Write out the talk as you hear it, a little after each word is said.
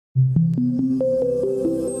All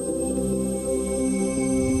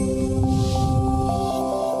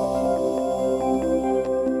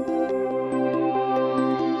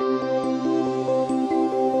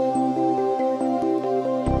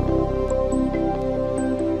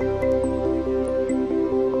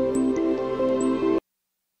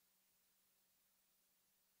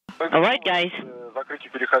right, guys,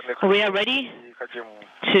 we are ready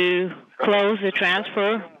to close the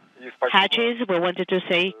transfer hatches. We wanted to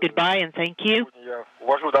say goodbye and thank you.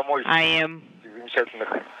 I am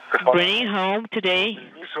bringing home today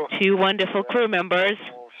two wonderful crew members,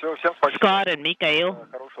 Scott and Mikhail.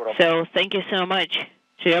 So thank you so much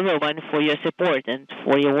to everyone for your support and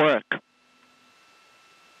for your work.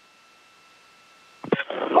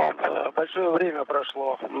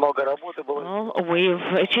 Well, we've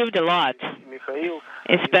achieved a lot,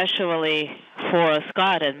 especially for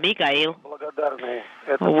Scott and Mikhail.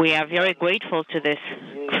 We are very grateful to this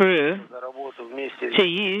crew, to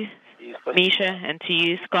you, Misha, and to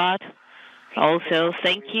you, Scott. Also,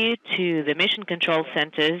 thank you to the mission control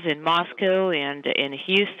centers in Moscow and in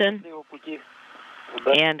Houston.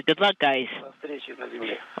 And good luck, guys.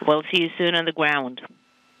 We'll see you soon on the ground.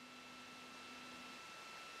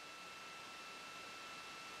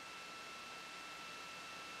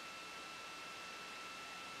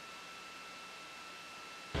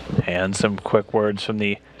 And some quick words from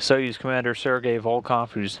the Soyuz commander, Sergei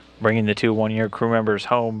Volkov, who's bringing the two one-year crew members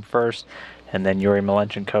home first, and then Yuri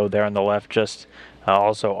Malenchenko there on the left, just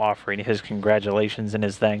also offering his congratulations and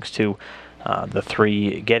his thanks to the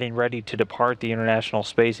three getting ready to depart the International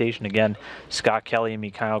Space Station. Again, Scott Kelly and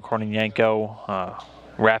Mikhail Kornienko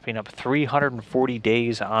wrapping up 340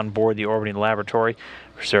 days on board the orbiting laboratory.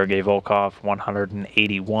 For Sergei Volkov,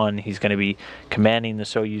 181. He's going to be commanding the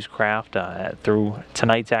Soyuz craft through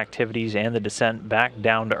tonight's activities and the descent back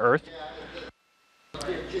down to Earth.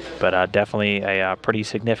 But definitely a pretty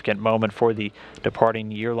significant moment for the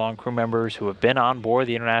departing year-long crew members who have been on board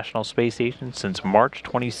the International Space Station since March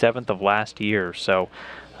 27th of last year. So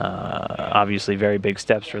obviously very big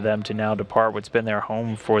steps for them to now depart what's been their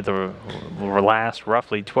home for the last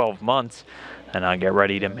roughly 12 months and get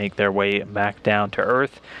ready to make their way back down to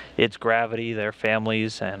Earth, its gravity, their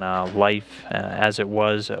families, and life as it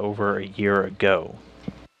was over a year ago.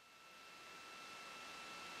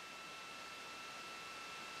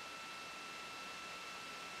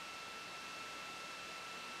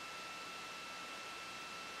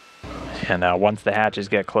 And once the hatches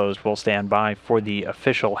get closed, we'll stand by for the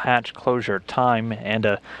official hatch closure time and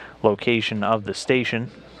a location of the station.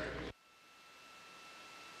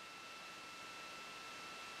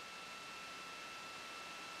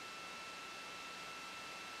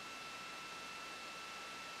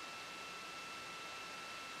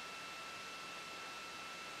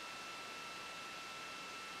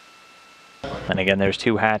 And again, there's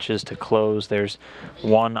two hatches to close. There's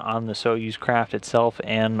one on the Soyuz craft itself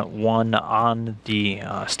and one on the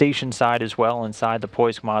station side as well inside the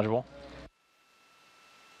Poisk module.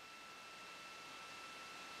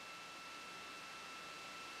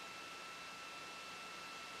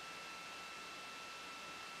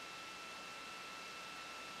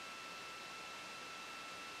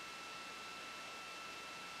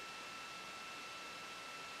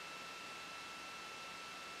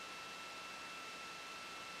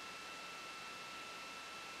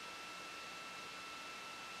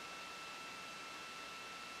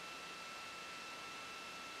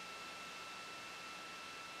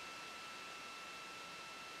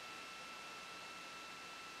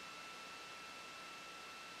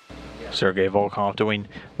 Sergei Volkov doing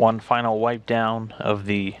one final wipe down of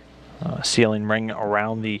the sealing ring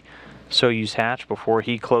around the Soyuz hatch before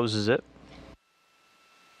he closes it.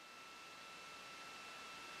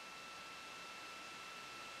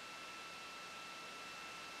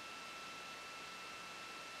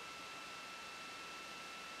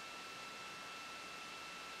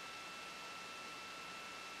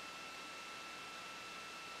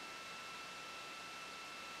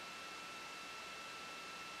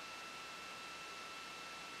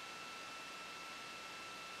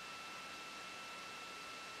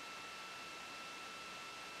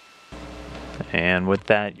 And with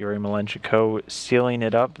that, Yuri Malenchenko sealing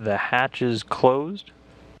it up. The hatch is closed.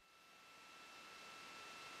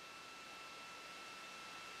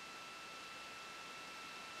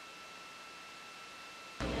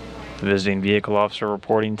 The visiting vehicle officer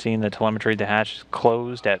reporting, seeing the telemetry. The hatch is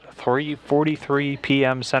closed at 3:43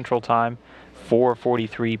 p.m. Central Time,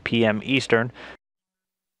 4:43 p.m. Eastern.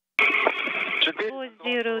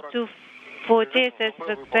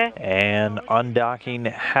 And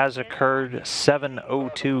undocking has occurred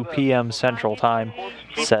 7:02 p.m. Central Time,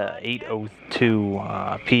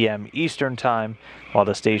 8:02 p.m. Eastern Time, while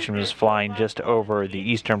the station was flying just over the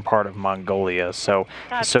eastern part of Mongolia. So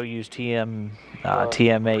the Soyuz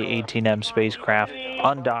TMA-18M spacecraft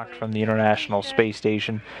undocked from the International Space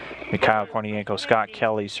Station. Mikhail Kornienko, Scott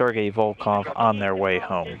Kelly, Sergei Volkov on their way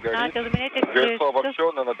home. Not illuminated.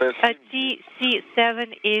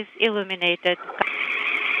 TC7 is illuminated.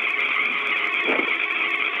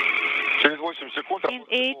 In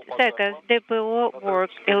 8 seconds, the PO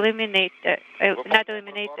works not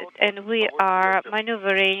illuminated, and we are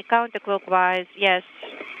maneuvering counterclockwise. Yes,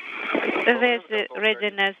 this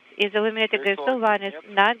readiness is illuminated. GSO 1 is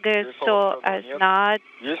not, GSO is not,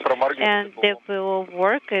 and the PO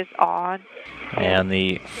work is on. And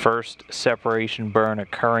the first separation burn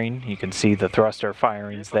occurring. You can see the thruster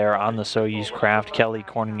firings there on the Soyuz craft. Kelly,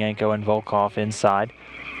 Kornienko, and Volkov inside.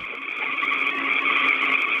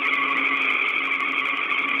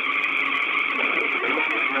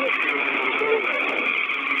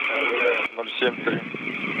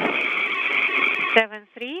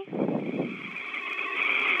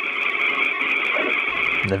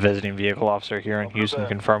 The visiting vehicle officer here in Houston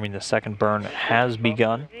confirming the second burn has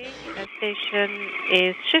begun. The station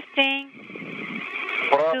is shifting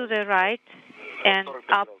to the right and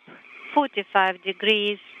up 45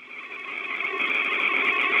 degrees.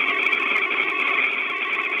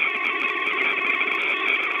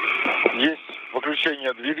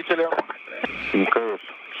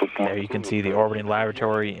 There you can see the orbiting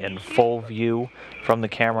laboratory in full view from the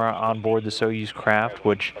camera on board the Soyuz craft,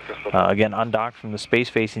 which again undocked from the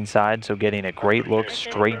space-facing side, so getting a great look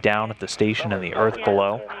straight down at the station and the Earth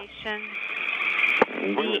below.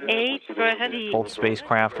 Both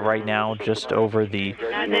spacecraft right now just over the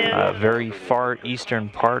very far eastern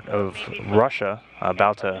part of Russia,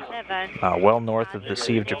 about to well north of the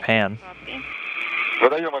Sea of Japan.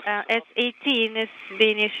 S-18 is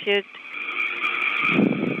being issued.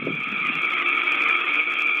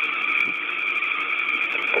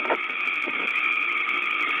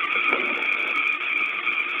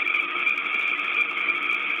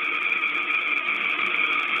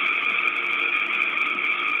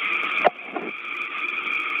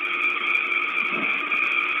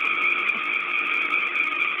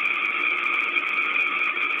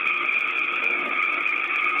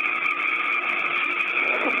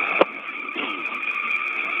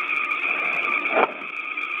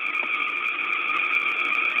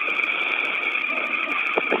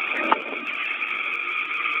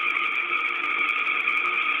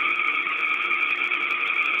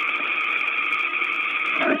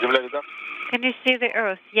 Can you see the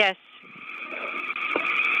Earth? Yes.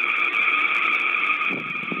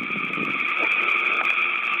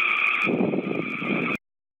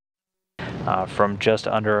 From just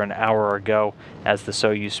under an hour ago, as the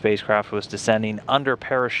Soyuz spacecraft was descending under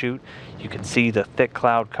parachute, you can see the thick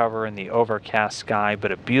cloud cover in the overcast sky,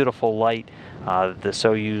 but a beautiful light. The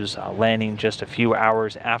Soyuz landing just a few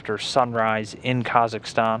hours after sunrise in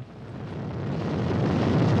Kazakhstan.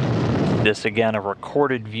 This again a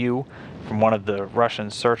recorded view from one of the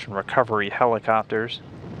Russian search and recovery helicopters.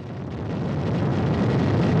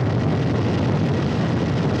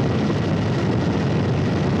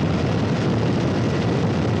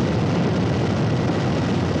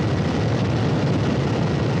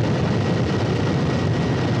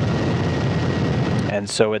 And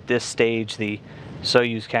so at this stage, the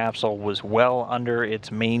Soyuz capsule was well under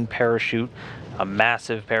its main parachute, a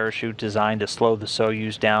massive parachute designed to slow the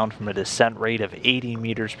Soyuz down from a descent rate of 80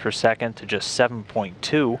 meters per second to just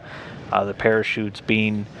 7.2. The parachutes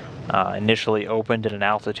being initially opened at an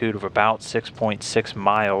altitude of about 6.6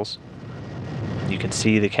 miles. You can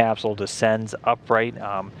see the capsule descends upright.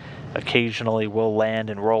 Occasionally will land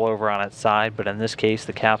and roll over on its side, but in this case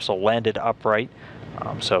the capsule landed upright.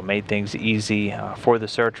 So it made things easy for the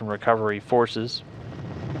search and recovery forces.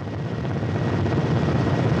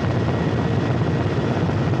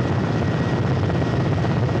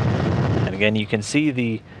 And again, you can see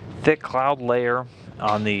the thick cloud layer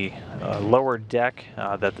on the lower deck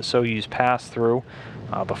that the Soyuz passed through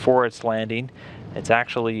before its landing. It's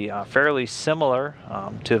actually fairly similar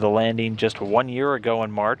to the landing just 1 year ago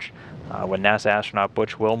in March, when NASA astronaut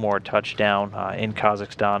Butch Wilmore touched down in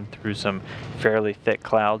Kazakhstan through some fairly thick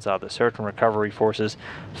clouds. The search and recovery forces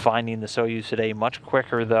finding the Soyuz today much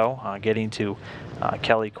quicker, though, getting to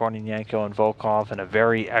Kelly, Kornienko, and Volkov in a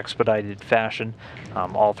very expedited fashion.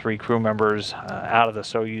 All three crew members out of the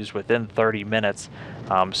Soyuz within 30 minutes.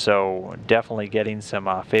 So definitely getting some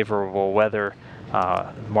favorable weather.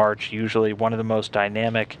 March, usually one of the most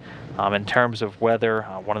dynamic In terms of weather,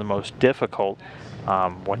 one of the most difficult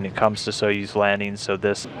when it comes to Soyuz landings. So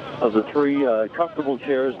this of the three comfortable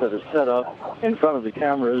chairs that are set up in front of the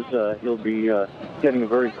cameras, you'll be getting a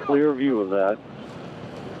very clear view of that.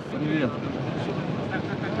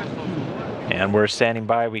 And we're standing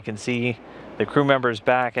by. We can see the crew members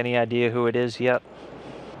back. Any idea who it is yet?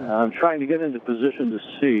 I'm trying to get into position to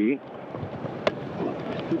see.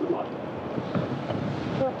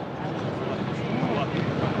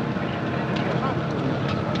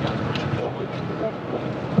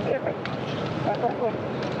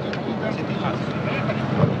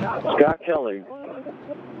 Scott Kelly.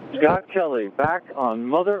 Scott Kelly back on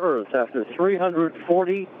Mother Earth after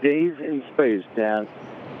 340 days in space, Dan.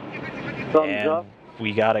 Thumbs up.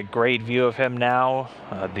 We got a great view of him now.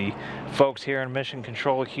 The folks here in Mission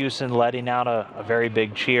Control Houston letting out a very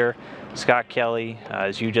big cheer. Scott Kelly,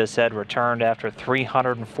 as you just said, returned after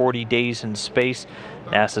 340 days in space.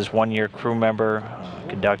 NASA's one-year crew member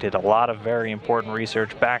conducted a lot of very important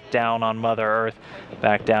research back down on Mother Earth,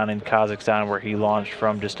 back down in Kazakhstan, where he launched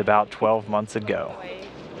from just about 12 months ago.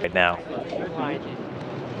 Right now.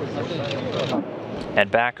 And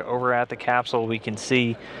back over at the capsule, we can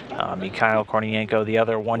see Mikhail Kornienko, the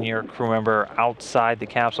other one-year crew member, outside the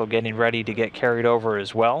capsule getting ready to get carried over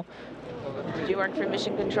as well. Did you work for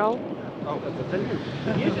Mission Control?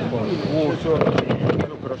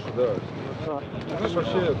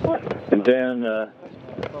 And then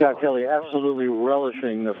Scott Kelly absolutely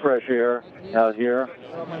relishing the fresh air out here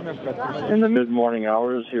in the mid-morning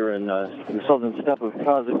hours here in the southern steppe of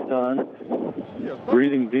Kazakhstan,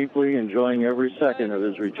 breathing deeply, enjoying every second of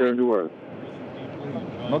his return to Earth.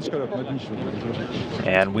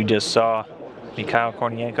 And we just saw Mikhail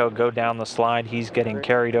Kornienko go down the slide. He's getting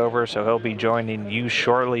carried over, so he'll be joining you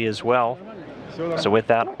shortly as well. So with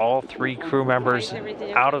that, all three crew members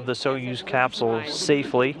out of the Soyuz capsule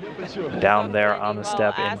safely down there on the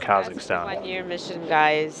steppe in Kazakhstan. One-year mission,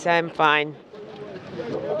 guys. I'm fine.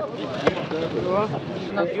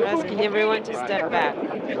 You're asking everyone to step back.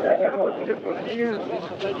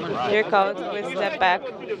 Here codes, we step back.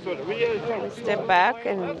 We step back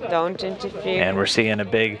and don't interfere. And we're seeing a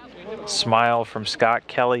big smile from Scott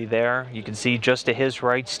Kelly there. You can see just to his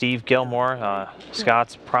right, Steve Gilmore,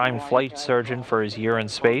 Scott's prime flight surgeon for his year in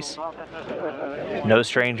space. No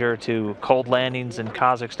stranger to cold landings in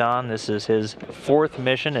Kazakhstan. This is his fourth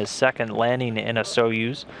mission, his second landing in a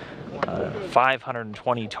Soyuz.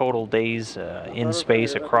 520 total days in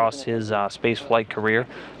space across his space flight career,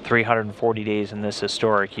 340 days in this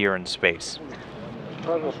historic year in space.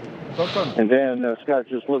 And then Scott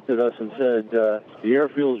just looked at us and said, the air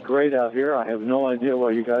feels great out here. I have no idea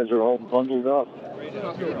why you guys are all bundled up.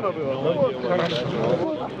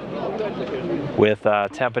 With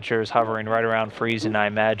temperatures hovering right around freezing, I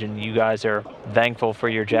imagine you guys are thankful for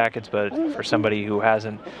your jackets, but for somebody who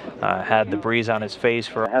hasn't had the breeze on his face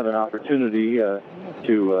for... I have an opportunity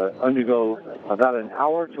to undergo about an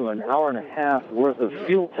hour to an hour and a half worth of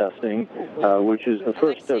field testing, which is the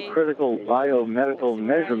first critical biomedical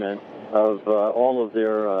measurement of all of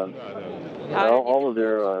their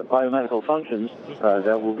biomedical functions.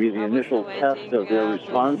 That will be the initial test of their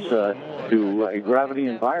response to a gravity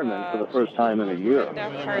environment for the first time in a year.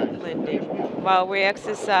 While we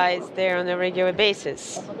exercise there on a regular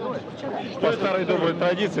basis.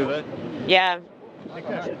 Yeah.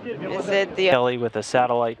 Is it the Kelly with a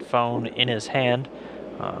satellite phone in his hand,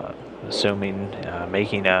 assuming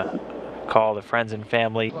making a call to friends and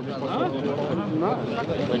family. Would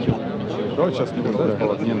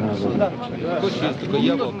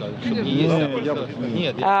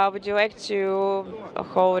you like to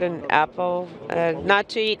hold an apple? Not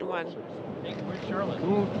to eat one.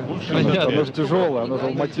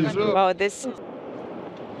 Well, this...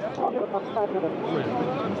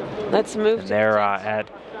 Let's move. There at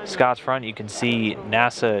Scott's front, you can see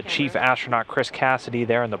NASA Chief Astronaut Chris Cassidy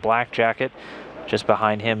there in the black jacket. Just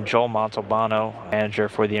behind him, Joel Montalbano, manager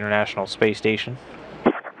for the International Space Station.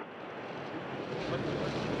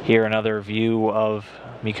 Here another view of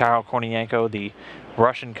Mikhail Kornienko, the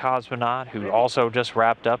Russian cosmonaut who also just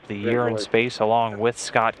wrapped up the year in space along with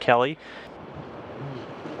Scott Kelly.